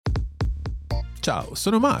Ciao,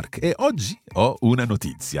 sono Mark e oggi ho una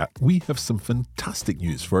notizia. We have some fantastic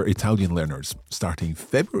news for Italian learners. Starting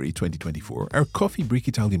February 2024, our Coffee Break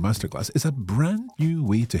Italian Masterclass is a brand new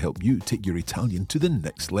way to help you take your Italian to the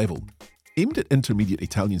next level. Aimed at intermediate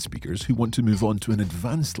Italian speakers who want to move on to an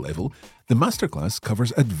advanced level, the masterclass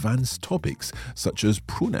covers advanced topics such as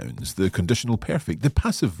pronouns, the conditional perfect, the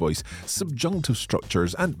passive voice, subjunctive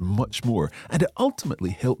structures, and much more, and it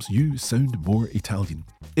ultimately helps you sound more Italian.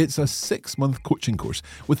 It's a 6-month coaching course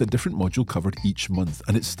with a different module covered each month,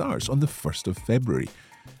 and it starts on the 1st of February.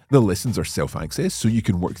 The lessons are self-access, so you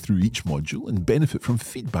can work through each module and benefit from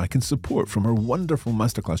feedback and support from our wonderful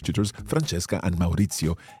masterclass tutors, Francesca and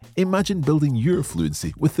Maurizio. Imagine building your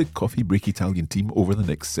fluency with the Coffee Break Italian team over the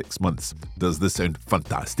next 6 months. Does this sound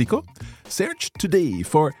fantastico? Search today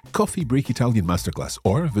for Coffee Break Italian Masterclass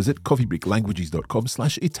or visit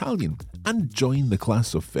coffeebreaklanguages.com/Italian and join the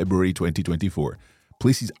class of February 2024.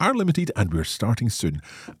 Places are limited and we're starting soon.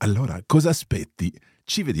 Allora, cosa aspetti?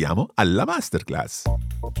 Ci vediamo alla masterclass.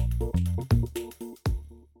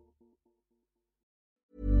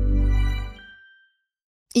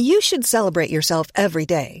 You should celebrate yourself every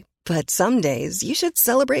day, but some days you should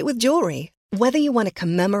celebrate with jewelry. Whether you want to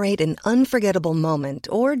commemorate an unforgettable moment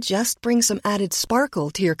or just bring some added sparkle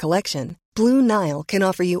to your collection, Blue Nile can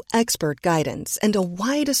offer you expert guidance and a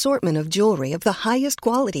wide assortment of jewelry of the highest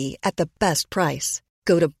quality at the best price.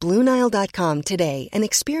 Go to BlueNile.com today and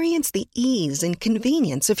experience the ease and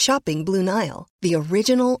convenience of shopping Blue Nile, the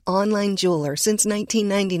original online jeweler since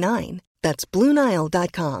 1999. That's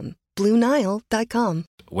BlueNile.com. BlueNile.com.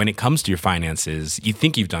 When it comes to your finances, you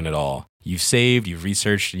think you've done it all. You've saved, you've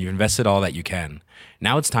researched, and you've invested all that you can.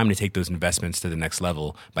 Now it's time to take those investments to the next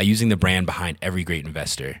level by using the brand behind every great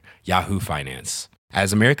investor, Yahoo Finance.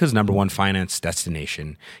 As America's #1 finance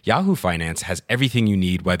destination, Yahoo Finance has everything you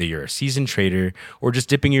need, whether you're a seasoned trader or just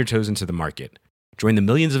dipping your toes into the market. Join the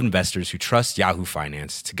millions of investors who trust Yahoo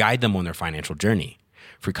Finance to guide them on their financial journey.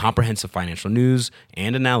 For comprehensive financial news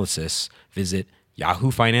and analysis, visit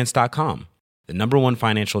yahoofinance.com, the #1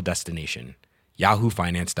 financial destination,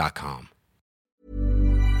 yahoofinance.com.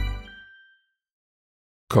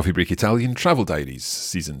 Coffee Break Italian Travel Diaries,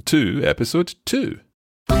 Season 2, Episode 2.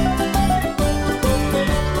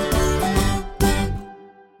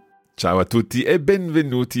 Ciao a tutti e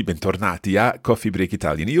bentornati a Coffee Break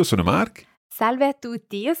Italian. Io sono Mark. Salve a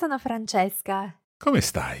tutti, io sono Francesca. Come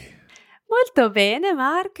stai? Molto bene,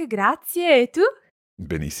 Mark, grazie. E tu?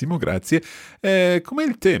 Benissimo, grazie. Com'è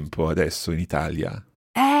il tempo adesso in Italia?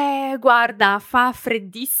 Guarda, fa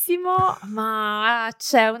freddissimo, ma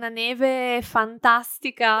c'è una neve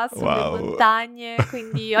fantastica sulle montagne,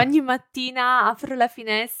 quindi ogni mattina apro la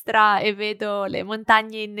finestra e vedo le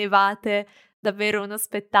montagne innevate. Davvero uno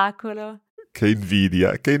spettacolo. Che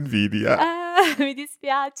invidia. Mi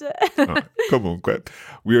dispiace. Comunque,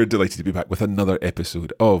 we are delighted to be back with another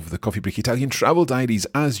episode of the Coffee Break Italian Travel Diaries.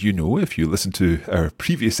 As you know, if you listen to our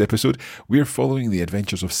previous episode, we're following the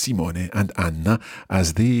adventures of Simone and Anna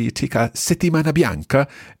as they take a settimana bianca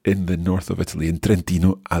in the north of Italy, in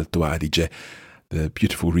Trentino Alto Adige, the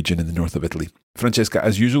beautiful region in the north of Italy. Francesca,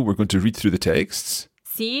 as usual, we're going to read through the texts.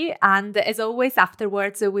 Sì, and as always,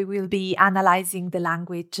 afterwards we will be analyzing the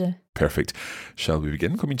language. Perfect. Shall we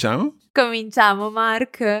begin? Cominciamo? Cominciamo,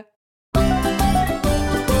 Mark.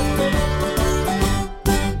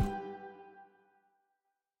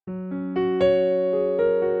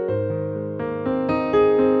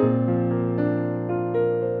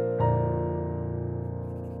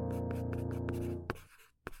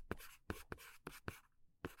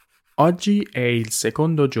 Oggi è il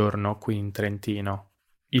secondo giorno qui in Trentino.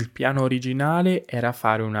 Il piano originale era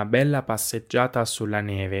fare una bella passeggiata sulla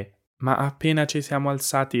neve, ma appena ci siamo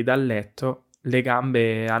alzati dal letto, le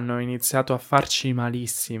gambe hanno iniziato a farci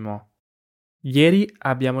malissimo. Ieri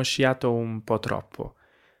abbiamo sciato un po' troppo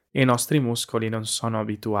e i nostri muscoli non sono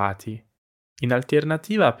abituati. In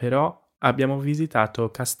alternativa, però, abbiamo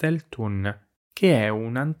visitato Castel Thun, che è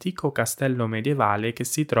un antico castello medievale che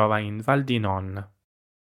si trova in Val di Non.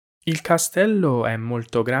 Il castello è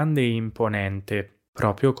molto grande e imponente,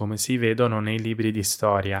 proprio come si vedono nei libri di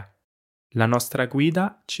storia. La nostra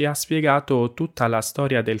guida ci ha spiegato tutta la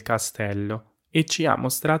storia del castello e ci ha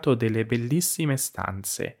mostrato delle bellissime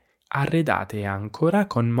stanze, arredate ancora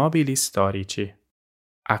con mobili storici.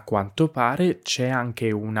 A quanto pare c'è anche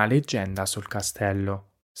una leggenda sul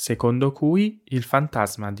castello, secondo cui il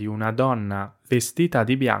fantasma di una donna vestita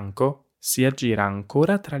di bianco si aggira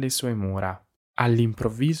ancora tra le sue mura.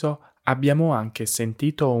 All'improvviso abbiamo anche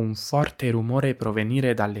sentito un forte rumore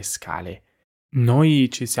provenire dalle scale. Noi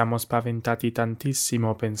ci siamo spaventati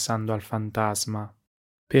tantissimo pensando al fantasma.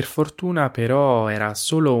 Per fortuna però era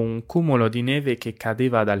solo un cumulo di neve che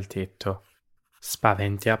cadeva dal tetto.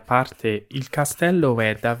 Spaventi a parte, il castello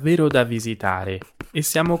è davvero da visitare e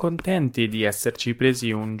siamo contenti di esserci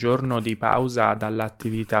presi un giorno di pausa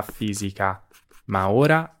dall'attività fisica. Ma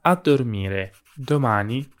ora a dormire.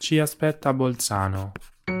 Domani ci aspetta Bolzano.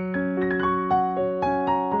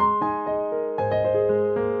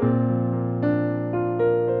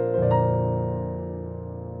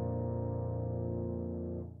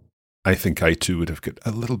 I think I too would have got a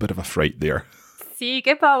little bit of a fright there. Sì,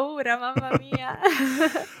 che paura, mamma mia.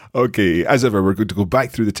 Okay, as ever, we're going to go back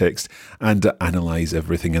through the text and analyse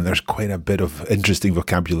everything, and there's quite a bit of interesting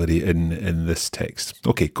vocabulary in this text.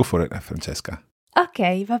 Okay, go for it, Francesca.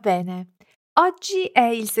 Ok, va bene. Oggi è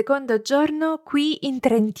il secondo giorno qui in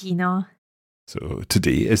Trentino. So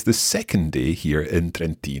today is the second day here in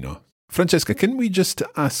Trentino. Francesca, can we just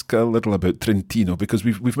ask a little about Trentino? Because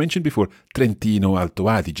we've mentioned before Trentino Alto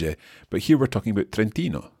Adige, but here we're talking about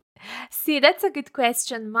Trentino. Sì, that's a good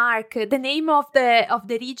question, Mark. The name of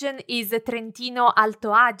the region is Trentino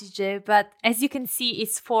Alto Adige, but as you can see,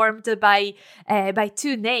 it's formed by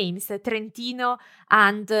two names, Trentino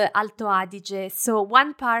and Alto Adige. So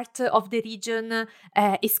one part of the region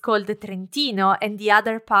is called Trentino, and the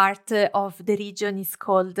other part of the region is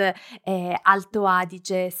called Alto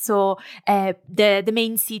Adige. So the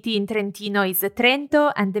main city in Trentino is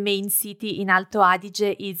Trento, and the main city in Alto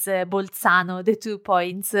Adige is Bolzano, the 2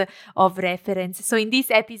 points of reference. So in this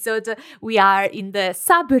episode, we are in the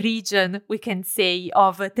sub-region, we can say,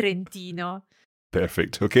 of Trentino.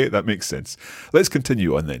 Perfect. Okay, that makes sense. Let's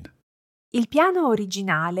continue on then. Il piano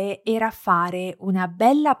originale era fare una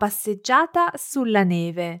bella passeggiata sulla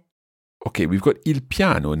neve. Okay, we've got il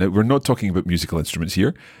piano. Now, we're not talking about musical instruments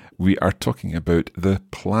here. We are talking about the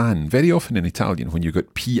plan. Very often in Italian, when you've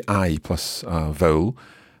got PI plus a vowel,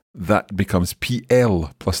 that becomes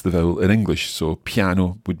PL plus the vowel in English. So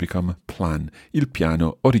piano would become plan. Il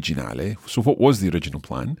piano originale. So what was the original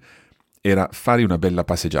plan? Era fare una bella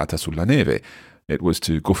passeggiata sulla neve. It was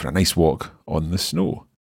to go for a nice walk on the snow.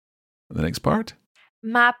 The next part?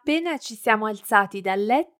 Ma appena ci siamo alzati dal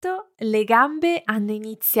letto, le gambe hanno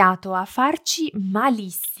iniziato a farci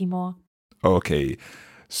malissimo. Okay,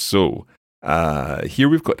 so here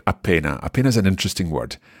we've got appena. Appena is an interesting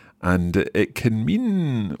word. And it can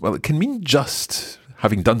mean just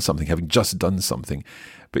having done something, having just done something.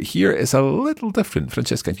 But here it's a little different.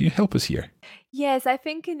 Francesca, can you help us here? Yes, I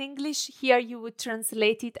think in English here you would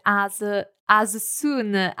translate it as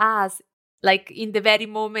soon as, like in the very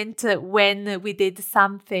moment when we did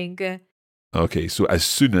something. Okay, so as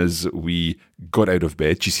soon as we got out of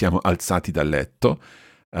bed, ci siamo alzati dal letto,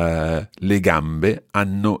 le gambe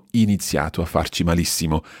hanno iniziato a farci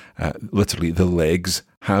malissimo. Literally, the legs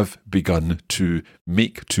have begun to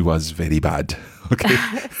make to us very bad. Okay?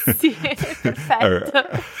 Sì, perfetto.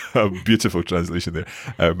 A beautiful translation there.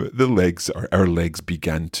 Our legs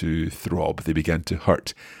began to throb, they began to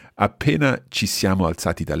hurt. Appena ci siamo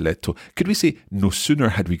alzati dal letto. Could we say, no sooner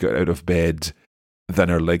had we got out of bed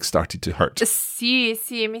than our legs started to hurt? Sì,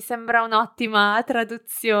 mi sembra un'ottima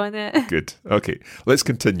traduzione. Good. Okay, let's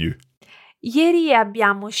continue. Ieri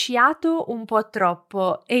abbiamo sciato un po'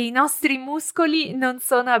 troppo e i nostri muscoli non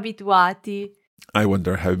sono abituati. I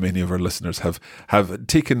wonder how many of our listeners have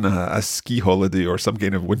taken a ski holiday or some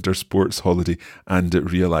kind of winter sports holiday and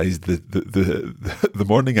realised the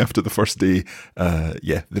morning after the first day,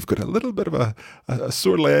 they've got a little bit of a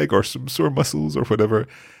sore leg or some sore muscles or whatever.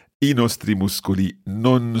 I nostri muscoli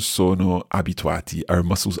non sono abituati. Our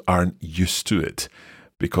muscles aren't used to it.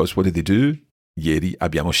 Because what did they do? Ieri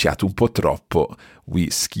abbiamo sciato un po' troppo. We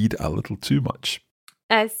skied a little too much.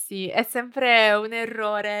 Eh sì, è sempre un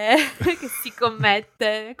errore che si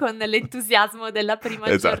commette con l'entusiasmo della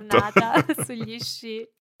prima giornata sugli sci.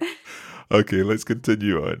 Ok, let's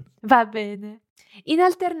continue on. Va bene. In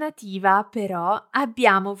alternativa, però,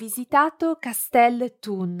 abbiamo visitato Castel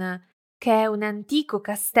Thun, che è un antico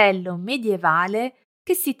castello medievale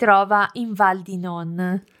che si trova in Val di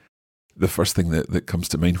Non. The first thing that comes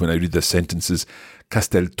to mind when I read this sentence is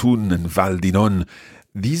Castel Thun and Val di Non.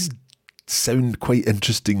 These sound quite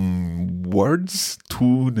interesting words,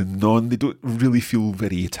 Thun and Non. They don't really feel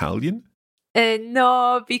very Italian.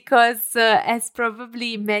 No, because as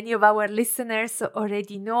probably many of our listeners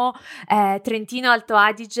already know, Trentino Alto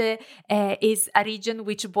Adige is a region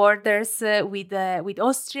which borders with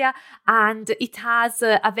Austria, and it has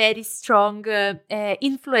a very strong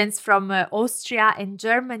influence from Austria and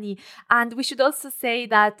Germany. And we should also say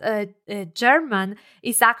that German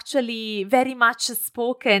is actually very much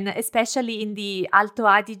spoken, especially in the Alto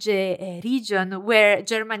Adige region, where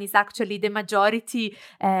German is actually the majority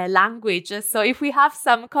language. So if we have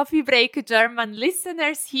some coffee break German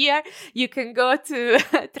listeners here, you can go to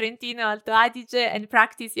Trentino Alto Adige and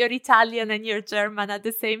practice your Italian and your German at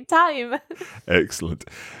the same time. Excellent.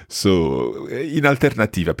 So, in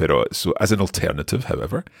alternativa però, so as an alternative,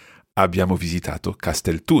 however, abbiamo visitato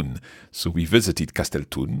Castelthun. So we visited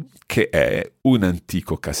Castelthun, che è un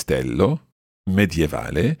antico castello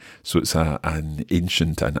medievale. So it's an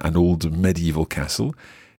ancient, an old medieval castle,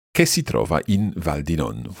 che si trova in Val di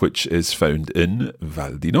Non, which is found in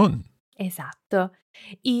Val di Non. Esatto.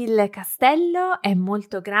 Il castello è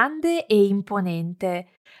molto grande e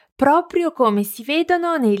imponente, proprio come si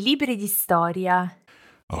vedono nei libri di storia.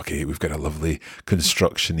 Okay, we've got a lovely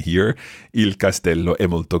construction here. Il castello è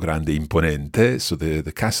molto grande e imponente. So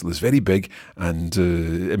the castle is very big and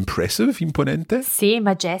impressive, imponente. Sì,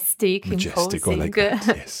 majestic, Majestic, imposing. I like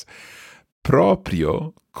that, yes.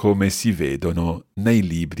 Proprio come si vedono nei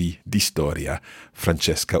libri di storia.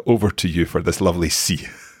 Francesca, over to you for this lovely C.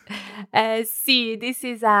 Sì, this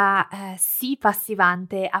is a C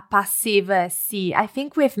passivante, a passive C. I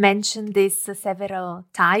think we've mentioned this several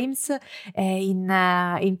times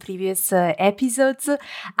in previous episodes,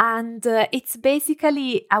 and it's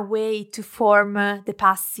basically a way to form the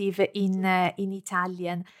passive in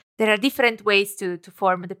Italian. There are different ways to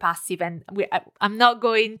form the passive, and I'm not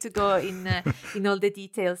going to go in all the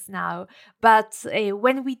details now. But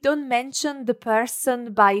when we don't mention the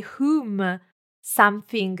person by whom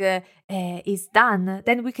something is done,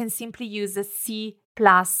 then we can simply use a C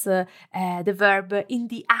plus the verb in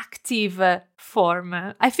the active form.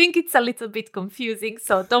 I think it's a little bit confusing,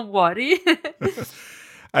 so don't worry.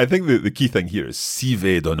 I think the key thing here is si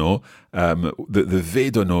vedono. The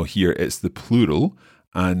vedono here is the plural,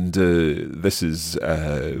 and this is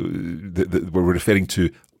we're referring to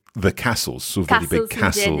the castles, so very big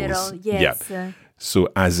castles. In general, yes. Yeah. So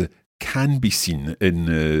as can be seen in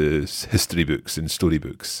history books, in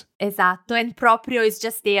storybooks. Esatto, and proprio is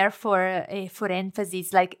just there for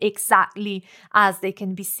emphasis, like exactly as they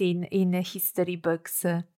can be seen in history books.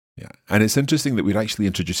 Yeah, and it's interesting that we're actually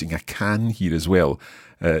introducing a can here as well.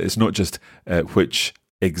 It's not just which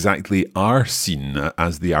exactly are seen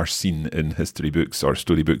as they are seen in history books or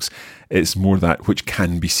storybooks. It's more that which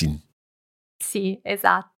can be seen. Sì,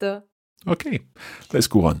 esatto. Ok, let's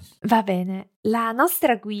go on. Va bene, la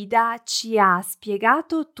nostra guida ci ha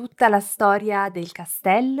spiegato tutta la storia del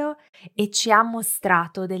castello e ci ha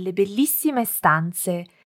mostrato delle bellissime stanze,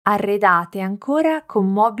 arredate ancora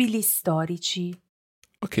con mobili storici.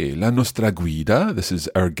 Ok, la nostra guida, this is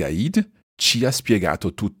our guide, ci ha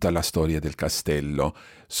spiegato tutta la storia del castello.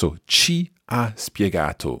 So, ci ha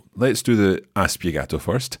spiegato. Let's do the ha spiegato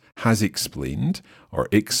first. Has explained or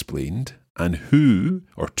explained. And who,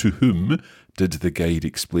 or to whom, did the guide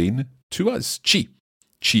explain? To us. Ci.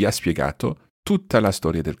 Ci ha spiegato tutta la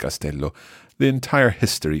storia del castello. The entire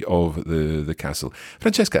history of the castle.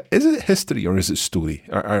 Francesca, is it history or is it story?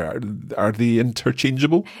 Are they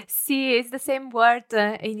interchangeable? Sì, it's the same word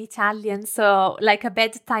in Italian. So, like a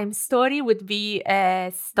bedtime story would be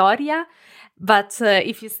storia. But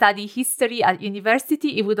if you study history at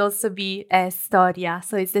university, it would also be storia.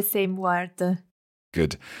 So, it's the same word.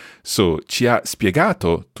 Good. So, ci ha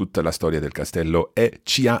spiegato tutta la storia del castello e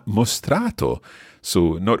ci ha mostrato.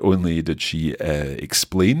 So, not only did she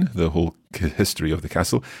explain the whole history of the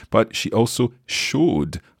castle, but she also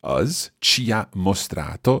showed us, ci ha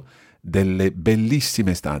mostrato, delle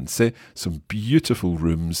bellissime stanze, some beautiful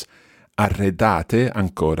rooms, arredate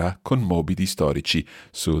ancora con mobili storici.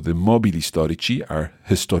 So, the mobili storici are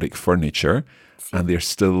historic furniture, and they're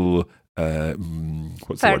still...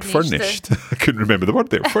 what's the word? Furnished. I couldn't remember the word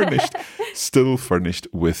there. Furnished. Still furnished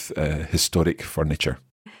with historic furniture.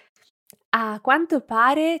 A quanto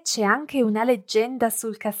pare c'è anche una leggenda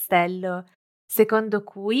sul castello, secondo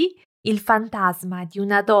cui il fantasma di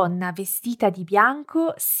una donna vestita di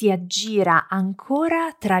bianco si aggira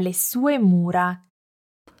ancora tra le sue mura.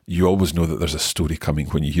 You always know that there's a story coming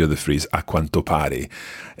when you hear the phrase a quanto pare.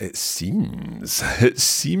 It seems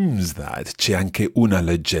that c'è anche una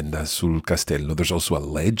leggenda sul castello. There's also a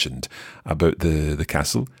legend about the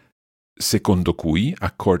castle. Secondo cui,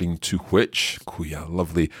 according to which, cui, a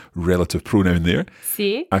lovely relative pronoun there.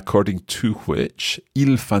 Sì. According to which,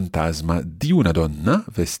 il fantasma di una donna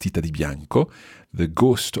vestita di bianco, the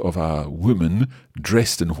ghost of a woman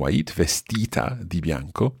dressed in white, vestita di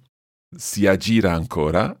bianco, si aggira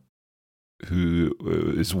ancora, who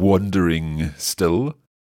is wandering still,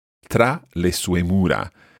 tra le sue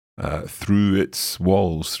mura, through its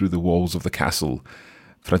walls, through the walls of the castle.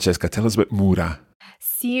 Francesca, tell us about mura.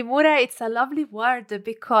 Sì, mura, it's a lovely word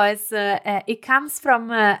because it comes from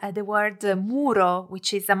the word muro,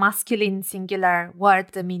 which is a masculine singular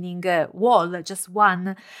word meaning wall, just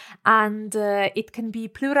one. And it can be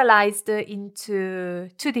pluralized into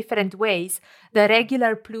two different ways. The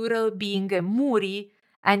regular plural being muri,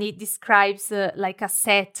 and it describes like a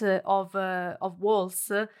set of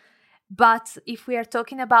walls. But if we are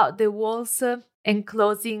talking about the walls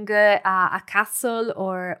enclosing a castle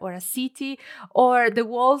or a city, or the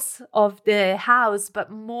walls of the house, but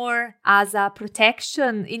more as a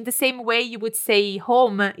protection, in the same way you would say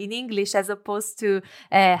home in English as opposed to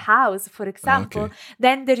house, for example,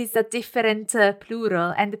 then there is a different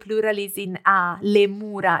plural, and the plural is in le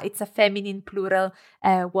mura. It's a feminine plural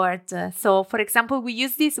word. So, for example, we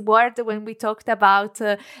use this word when we talked about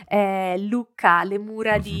Lucca, le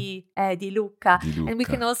mura di Lucca. And we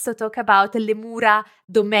can also talk about le mura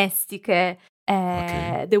domestiche,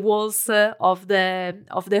 the walls of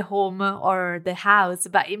the home or the house,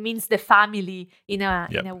 but it means the family in a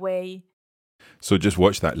way. So just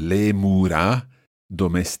watch that, le mura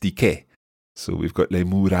domestiche. So we've got le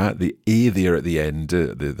mura, the A there at the end,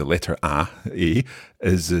 the letter A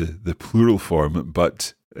is the plural form,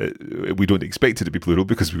 but we don't expect it to be plural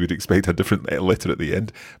because we would expect a different letter at the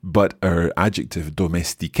end. But our adjective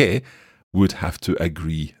domestiche would have to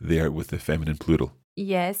agree there with the feminine plural.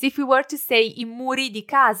 Yes, if we were to say I muri di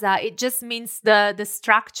casa, it just means the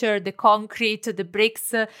structure, the concrete, the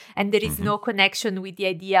bricks, and there is no connection with the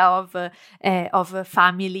idea of a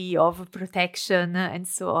family, of protection, and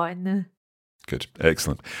so on. Good,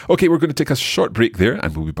 excellent. Okay, we're going to take a short break there,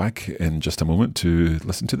 and we'll be back in just a moment to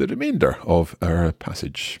listen to the remainder of our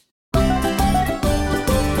passage.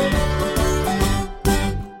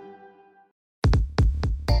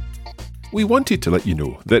 We wanted to let you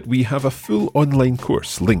know that we have a full online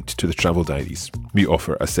course linked to the Travel Diaries. We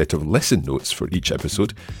offer a set of lesson notes for each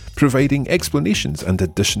episode, providing explanations and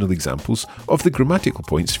additional examples of the grammatical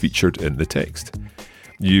points featured in the text.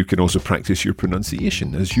 You can also practice your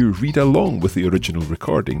pronunciation as you read along with the original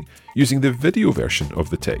recording using the video version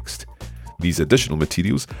of the text. These additional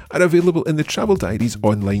materials are available in the Travel Diaries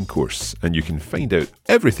online course, and you can find out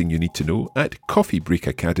everything you need to know at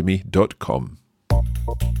coffeebreakacademy.com.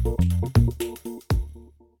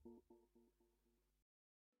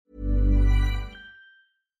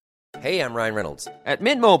 Hey, I'm Ryan Reynolds. At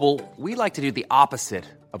Mint Mobile, we like to do the opposite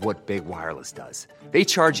of what Big Wireless does. They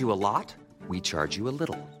charge you a lot, we charge you a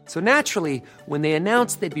little. So naturally, when they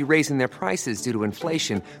announced they'd be raising their prices due to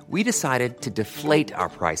inflation, we decided to deflate our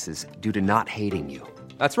prices due to not hating you.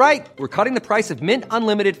 That's right. We're cutting the price of Mint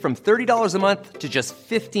Unlimited from $30 a month to just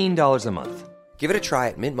 $15 a month. Give it a try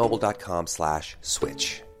at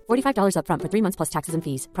mintmobile.com/switch. $45 up front for 3 months plus taxes and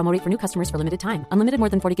fees. Promo rate for new customers for limited time. Unlimited more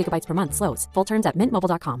than 40 gigabytes per month. Slows full terms at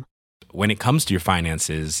mintmobile.com. When it comes to your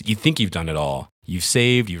finances, you think you've done it all. You've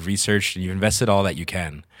saved, you've researched, and you've invested all that you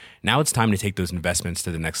can. Now it's time to take those investments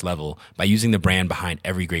to the next level by using the brand behind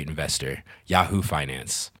every great investor, Yahoo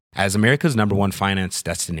Finance. As America's #1 finance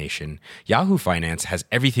destination, Yahoo Finance has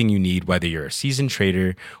everything you need, whether you're a seasoned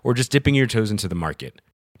trader or just dipping your toes into the market.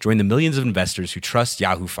 Join the millions of investors who trust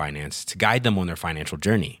Yahoo Finance to guide them on their financial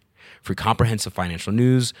journey. For comprehensive financial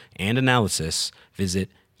news and analysis, visit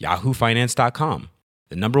yahoofinance.com,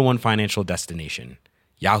 the #1 financial destination,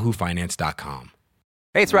 yahoofinance.com.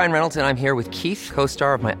 Hey, it's Ryan Reynolds, and I'm here with Keith,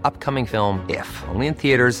 co-star of my upcoming film, If, only in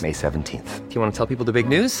theaters May 17th. Do you want to tell people the big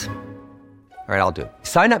news? All right, I'll do it.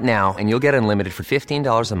 Sign up now and you'll get unlimited for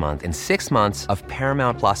 $15 a month and 6 months of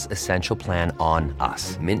Paramount Plus Essential Plan on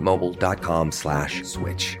us.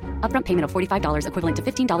 mintmobile.com/switch. Upfront payment of $45 equivalent to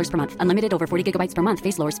 $15 per month. Unlimited over 40 gigabytes per month.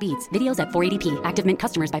 Face lower speeds. Videos at 480p. Active Mint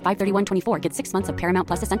customers by 531.24 get 6 months of Paramount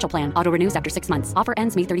Plus Essential Plan. Auto renews after 6 months. Offer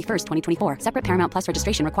ends May 31st, 2024. Separate Paramount Plus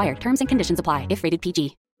registration required. Terms and conditions apply if rated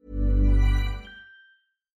PG.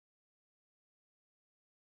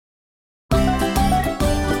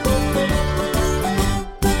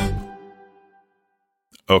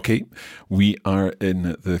 Okay, we are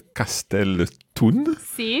in the Castel Thun,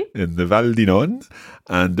 in the Val di Non,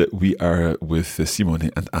 and we are with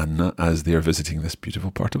Simone and Anna as they are visiting this beautiful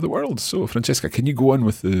part of the world. So, Francesca, can you go on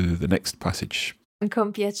with the next passage?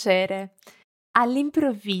 Con piacere.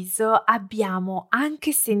 All'improvviso abbiamo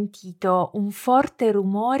anche sentito un forte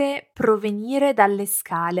rumore provenire dalle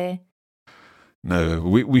scale. Now,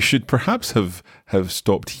 we should perhaps have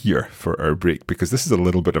stopped here for our break because this is a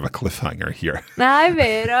little bit of a cliffhanger here. Ah, è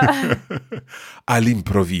vero.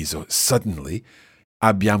 All'improvviso, suddenly,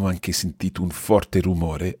 abbiamo anche sentito un forte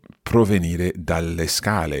rumore provenire dalle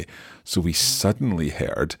scale. So we suddenly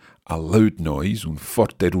heard a loud noise, un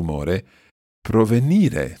forte rumore,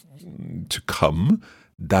 provenire, to come,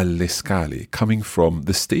 dalle scale, coming from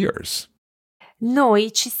the stairs.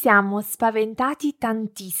 Noi ci siamo spaventati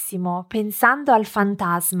tantissimo pensando al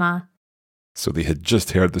fantasma. So they had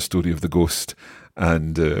just heard the story of the ghost,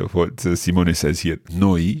 and what Simone says here,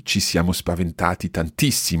 noi ci siamo spaventati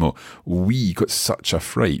tantissimo. We got such a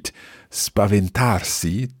fright.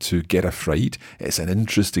 Spaventarsi, to get a fright, it's an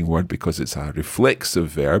interesting word because it's a reflexive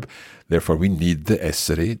verb. Therefore, we need the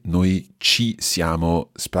essere. Noi ci siamo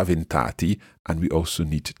spaventati, and we also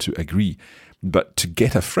need to agree. But to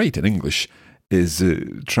get a fright in English is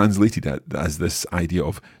translated as this idea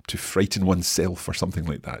of to frighten oneself or something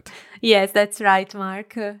like that. Yes, that's right,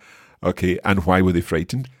 Mark. Okay, and why were they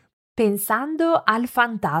frightened? Pensando al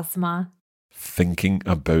fantasma. Thinking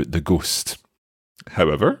about the ghost.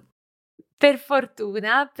 However, Per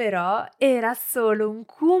fortuna, però, era solo un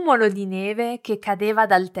cumulo di neve che cadeva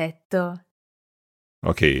dal tetto.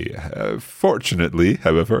 okay, fortunately,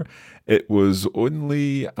 however, it was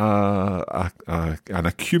only an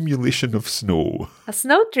accumulation of snow. A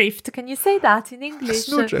snowdrift, can you say that in A English?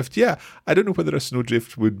 snowdrift, yeah. I don't know whether a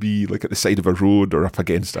snowdrift would be like at the side of a road or up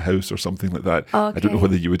against a house or something like that. I don't know Okay.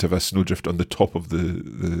 whether you would have a snowdrift on the top of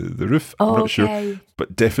the roof. I'm not sure. Okay.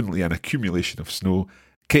 But definitely an accumulation of snow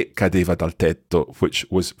che cadeva dal tetto, which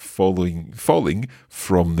was falling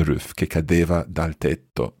from the roof. Che cadeva dal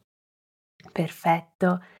tetto.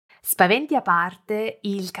 Perfetto. Spaventi a parte,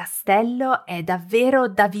 il castello è davvero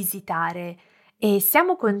da visitare e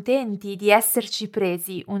siamo contenti di esserci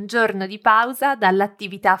presi un giorno di pausa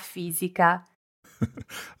dall'attività fisica.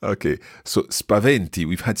 Okay, so spaventi,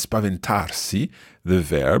 we've had spaventarsi, the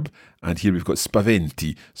verb, and here we've got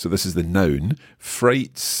spaventi, so this is the noun.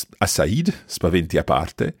 Frights aside, spaventi a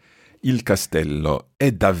parte, il castello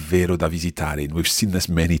è davvero da visitare, and we've seen this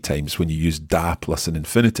many times when you use da plus an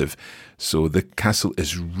infinitive, so the castle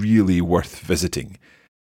is really worth visiting.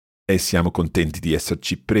 E siamo contenti di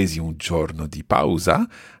esserci presi un giorno di pausa,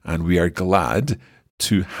 and we are glad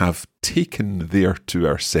to have taken there to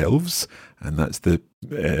ourselves, and that's the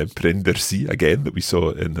prendersi again that we saw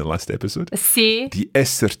in the last episode. Sì, Di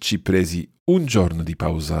esserci presi un giorno di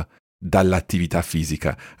pausa dall'attività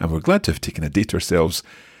fisica, and we're glad to have taken a day to ourselves,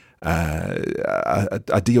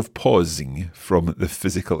 a day of pausing from the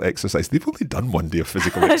physical exercise. They've only done one day of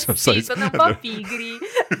physical sì, exercise, sono un po' pigri.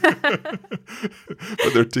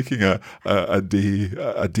 but they're taking a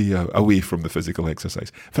day away from the physical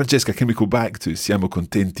exercise. Francesca, can we go back to siamo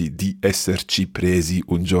contenti di esserci presi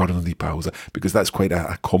un giorno di pausa? Because that's quite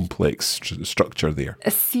a complex structure there.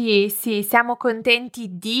 Sì, siamo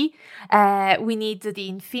contenti di, we need the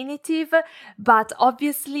infinitive, but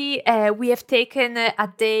obviously we have taken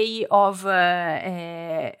a day of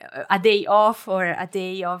a day off or a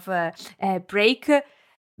day of break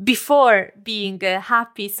before being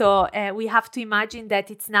happy. So we have to imagine that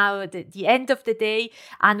it's now the end of the day,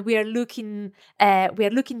 and we are looking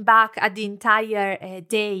back at the entire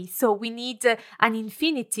day. So we need an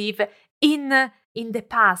infinitive in the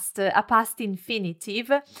past, a past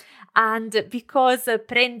infinitive, and because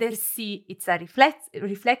prendersi, it's a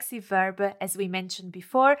reflexive verb, as we mentioned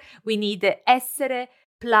before, we need essere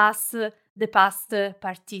plus the past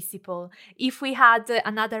participle. If we had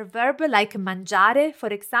another verb like mangiare,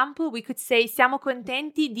 for example, we could say siamo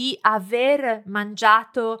contenti di aver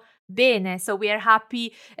mangiato bene. So we are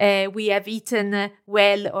happy we have eaten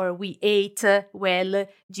well, or we ate well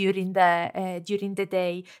during the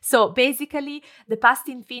day. So basically, the past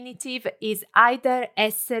infinitive is either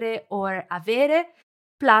essere or avere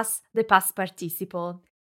plus the past participle.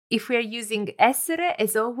 If we are using essere,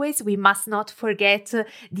 as always, we must not forget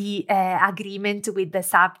the agreement with the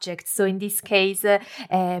subject. So in this case,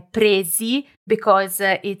 presi, because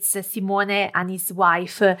it's Simone and his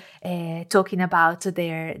wife talking about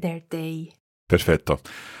their day. Perfetto.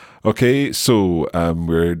 Okay, so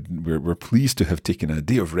we're pleased to have taken a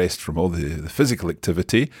day of rest from all the physical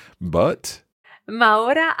activity, but Ma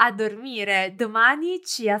ora a dormire. Domani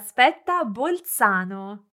ci aspetta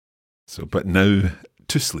Bolzano. so but now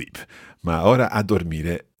to sleep. Ma ora a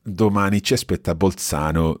dormire. Domani ci aspetta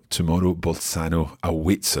Bolzano. Tomorrow Bolzano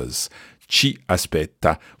awaits us. Ci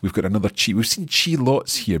aspetta. We've got another ci. We've seen ci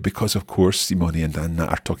lots here because, of course, Simone and Anna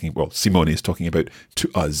are talking, well, Simone is talking about to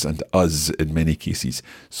us and us in many cases.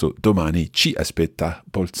 So domani ci aspetta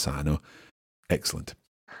Bolzano. Excellent.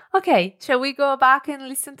 Okay, shall we go back and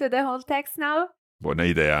listen to the whole text now? Buona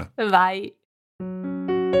idea. Vai.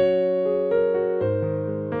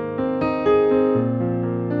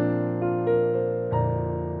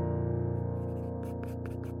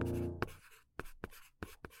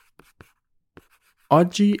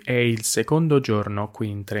 Oggi è il secondo giorno qui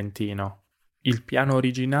in Trentino. Il piano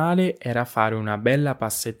originale era fare una bella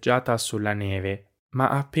passeggiata sulla neve, ma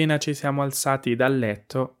appena ci siamo alzati dal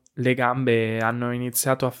letto, le gambe hanno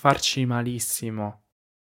iniziato a farci malissimo.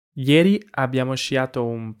 Ieri abbiamo sciato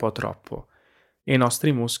un po' troppo e i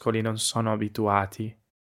nostri muscoli non sono abituati.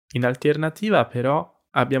 In alternativa, però,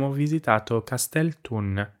 abbiamo visitato Castel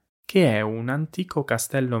Thun, che è un antico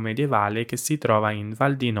castello medievale che si trova in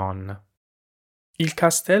Val di Non. Il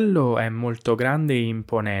castello è molto grande e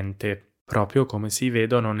imponente, proprio come si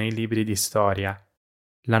vedono nei libri di storia.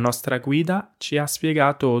 La nostra guida ci ha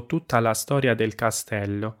spiegato tutta la storia del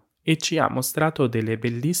castello e ci ha mostrato delle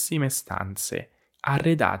bellissime stanze,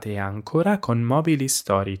 arredate ancora con mobili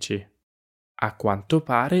storici. A quanto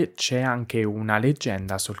pare c'è anche una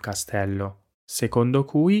leggenda sul castello, secondo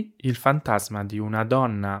cui il fantasma di una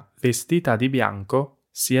donna vestita di bianco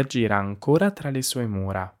si aggira ancora tra le sue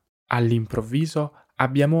mura. All'improvviso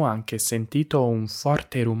abbiamo anche sentito un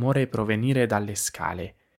forte rumore provenire dalle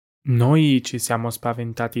scale. Noi ci siamo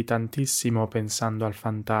spaventati tantissimo pensando al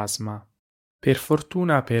fantasma. Per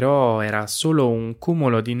fortuna però era solo un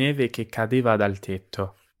cumulo di neve che cadeva dal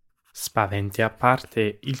tetto. Spaventi a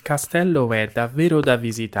parte, il castello è davvero da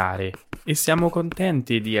visitare e siamo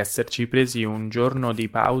contenti di esserci presi un giorno di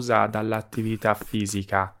pausa dall'attività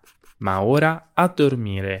fisica. Ma ora a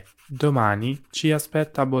dormire. Domani ci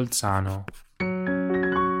aspetta Bolzano.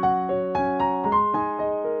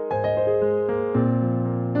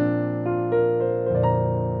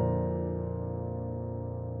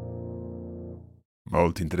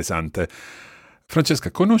 Molto interessante.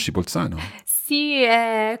 Francesca, conosci Bolzano? Sì,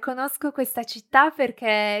 conosco questa città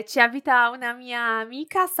perché ci abita una mia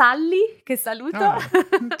amica, Sally, che saluto.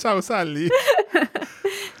 Ciao Sally.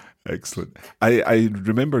 Excellent. I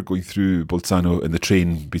remember going through Bolzano in the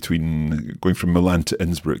train going from Milan to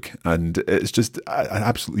Innsbruck, and it's just an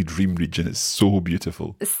absolutely dream region. It's so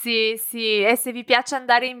beautiful. Sì, e se vi piace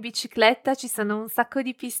andare in bicicletta ci sono un sacco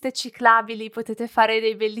di piste ciclabili, potete fare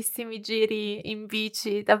dei bellissimi giri in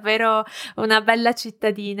bici, davvero una bella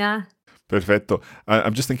cittadina. Perfetto.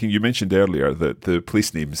 I'm just thinking, you mentioned earlier that the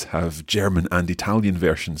place names have German and Italian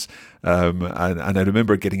versions. And I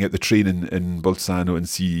remember getting out the train in Bolzano and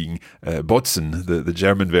seeing Botzen, the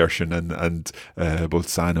German version, and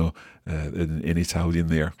Bolzano in Italian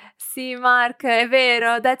there. Sì, Mark, è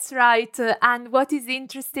vero, that's right. And what is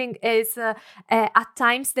interesting is at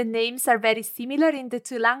times the names are very similar in the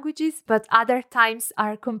two languages, but other times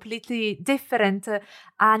are completely different.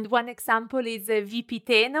 And one example is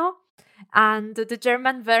Vipiteno. And the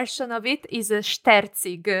German version of it is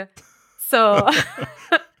Sterzig. So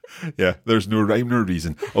yeah, there's no rhyme nor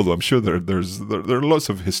reason. Although I'm sure there are lots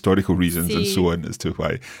of historical reasons and so on as to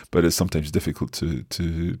why, but it's sometimes difficult to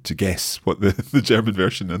guess what the German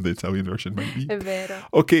version and the Italian version might be. È vero.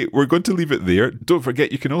 Okay, we're going to leave it there. Don't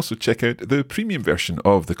forget, you can also check out the premium version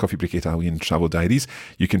of the Coffee Break Italian Travel Diaries.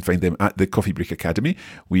 You can find them at the Coffee Break Academy.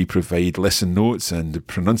 We provide lesson notes and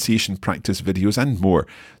pronunciation practice videos and more.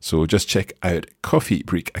 So just check out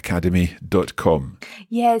coffeebreakacademy.com.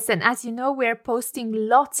 Yes, and as you know, we're posting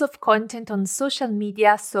lots of content on social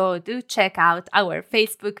media, so do check out our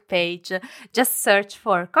Facebook page. Just search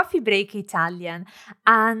for Coffee Break Italian.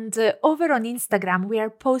 And over on Instagram, we are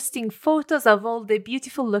posting photos of all the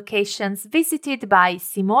beautiful locations visited by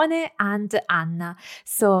Simone and Anna.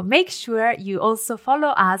 So make sure you also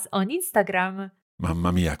follow us on Instagram.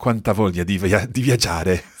 Mamma mia, quanta voglia di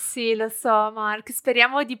viaggiare! Sì, lo so, Mark.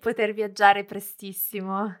 Speriamo di poter viaggiare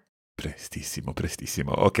prestissimo. Prestissimo.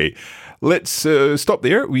 Okay, let's stop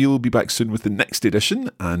there. We'll be back soon with the next edition,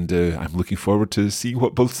 and I'm looking forward to seeing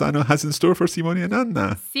what Bolzano has in store for Simone and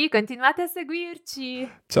Anna. Sì, continuate a seguirci.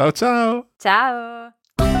 Ciao, ciao. Ciao.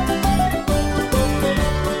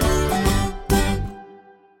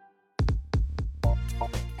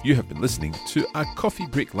 You have been listening to a Coffee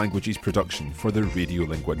Break Languages production for the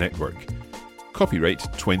Radiolingua Network. Copyright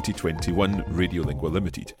 2021 Radiolingua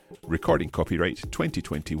Limited. Recording copyright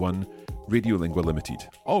 2021 Radiolingua Limited.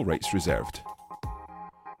 All rights reserved.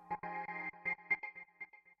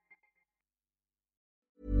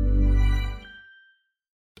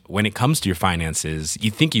 When it comes to your finances,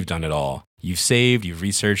 you think you've done it all. You've saved, you've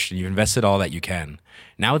researched, and you've invested all that you can.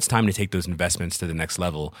 Now it's time to take those investments to the next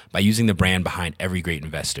level by using the brand behind every great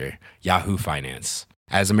investor, Yahoo Finance.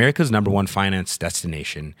 As America's #1 finance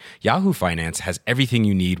destination, Yahoo Finance has everything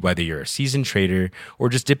you need, whether you're a seasoned trader or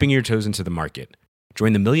just dipping your toes into the market.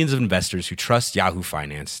 Join the millions of investors who trust Yahoo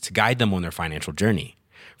Finance to guide them on their financial journey.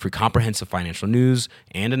 For comprehensive financial news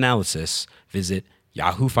and analysis, visit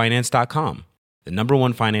yahoofinance.com, the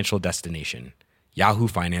 #1 financial destination,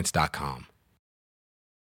 yahoofinance.com.